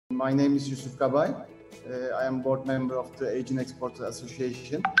My name is Yusuf Gabay. I am board member of the Asian Exporters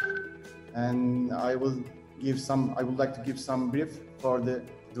Association, and I would like to give some brief for the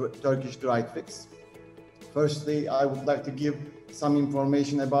Turkish dried figs. Firstly, I would like to give some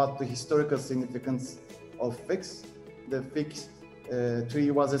information about the historical significance of figs. The fig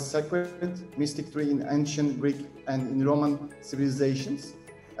tree was a sacred, mystic tree in ancient Greek and in Roman civilizations,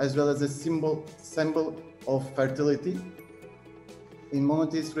 as well as a symbol of fertility. In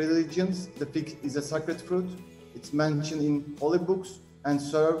monotheist religions, the fig is a sacred fruit. It's mentioned in holy books and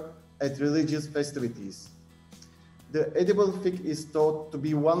served at religious festivities. The edible fig is thought to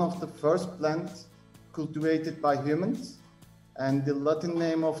be one of the first plants cultivated by humans, and the Latin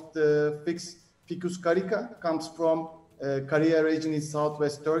name of the figs, Ficus carica, comes from Caria region in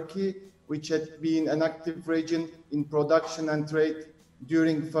southwest Turkey, which had been an active region in production and trade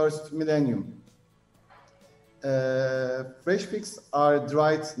during first millennium. Fresh figs are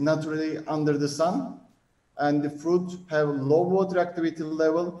dried naturally under the sun, and the fruit have low water activity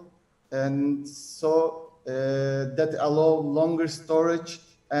level, and so that allow longer storage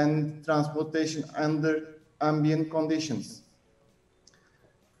and transportation under ambient conditions.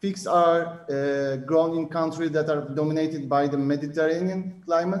 Figs are grown in countries that are dominated by the Mediterranean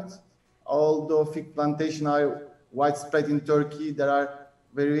climate. Although fig plantations are widespread in Turkey, there are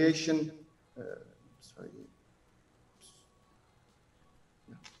variations.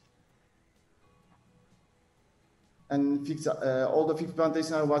 And figs, although fig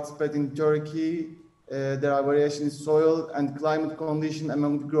plantations are widespread in Turkey, there are variations in soil and climate conditions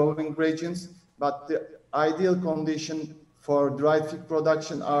among the growing regions, but the ideal condition for dried fig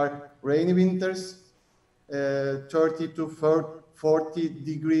production are rainy winters, 30 to 40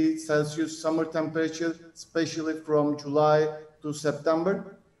 degrees Celsius summer temperature, especially from July to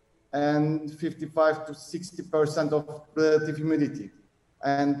September, and 55 to 60% of relative humidity.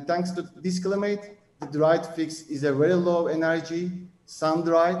 And thanks to this climate, the dried figs is a very low energy,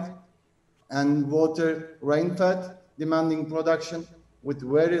 sun-dried, and water rain-fed, demanding production with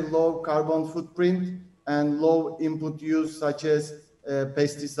very low carbon footprint and low input use such as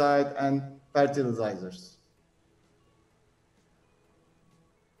pesticide and fertilizers.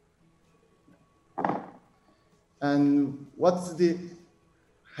 And what's the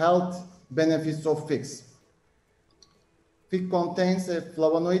health benefits of figs? Fig contains a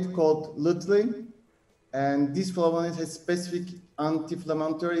flavonoid called lutein, and this flavonoid has specific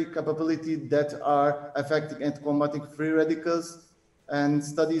anti-inflammatory capability that are effective at combating free radicals, and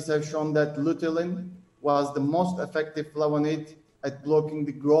studies have shown that lutein was the most effective flavonoid at blocking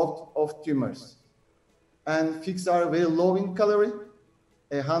the growth of tumors. And figs are very low in calorie.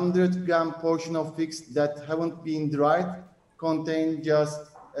 100-gram portion of figs that haven't been dried contain just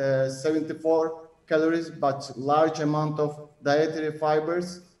 74 calories, but large amount of dietary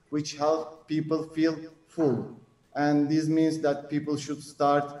fibers, which help people feel full. And this means that people should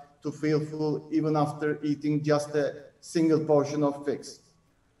start to feel full even after eating just a single portion of figs.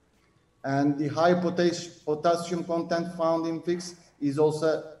 And the high potassium content found in figs is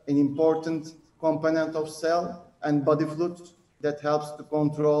also an important component of cell and body fluids that helps to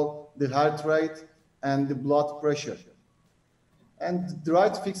control the heart rate and the blood pressure. And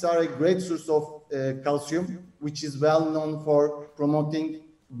dried figs are a great source of calcium, which is well known for promoting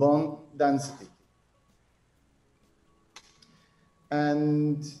bone density.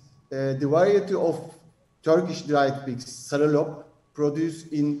 And the variety of Turkish dried figs, saralop,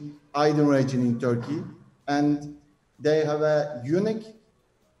 produced in Aydın region in Turkey, and they have a unique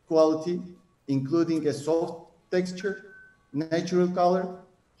quality, including a soft texture, natural color,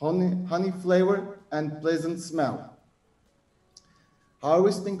 honey flavor, and pleasant smell.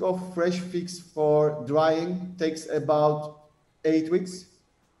 Harvesting of fresh figs for drying takes about 8 weeks.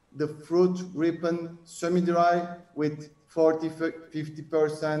 The fruit ripen semi-dry with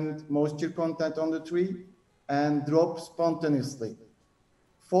 40–50% moisture content on the tree and drop spontaneously.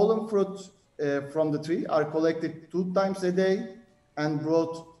 Fallen fruit from the tree are collected 2 times a day and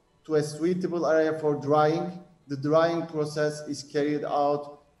brought to a suitable area for drying. The drying process is carried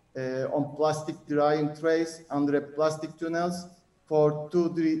out on plastic drying trays under a plastic tunnels for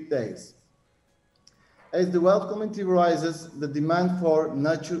 2–3 days. As the wealth community rises, the demand for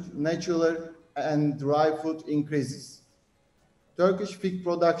natural and dry food increases. Turkish fig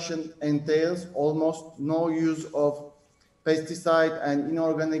production entails almost no use of pesticide and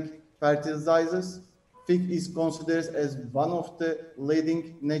inorganic fertilizers. Fig is considered as one of the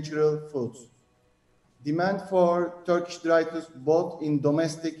leading natural foods. Demand for Turkish dried figs both in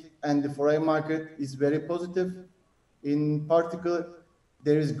domestic and the foreign market is very positive. In particular,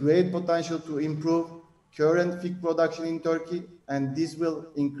 there is great potential to improve current fig production in Turkey, and this will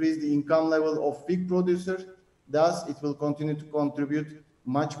increase the income level of fig producers. Thus, it will continue to contribute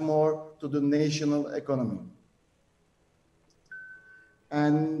much more to the national economy.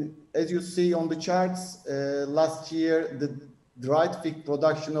 And as you see on the charts, last year, the dried fig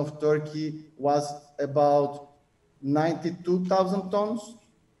production of Turkey was about 92,000 tons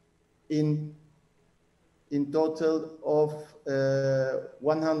in total of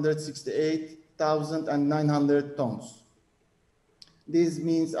 168,900 tons. This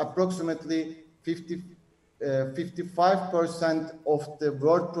means approximately 55% of the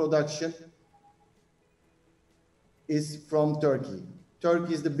world production is from Turkey.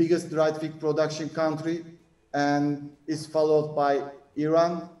 Turkey is the biggest dried fig production country and is followed by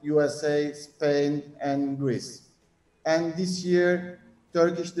Iran, USA, Spain, and Greece. And this year,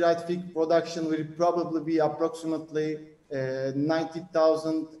 Turkish dried fig production will probably be approximately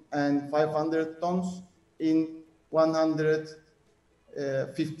 90,500 tons in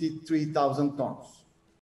 153,000 tons.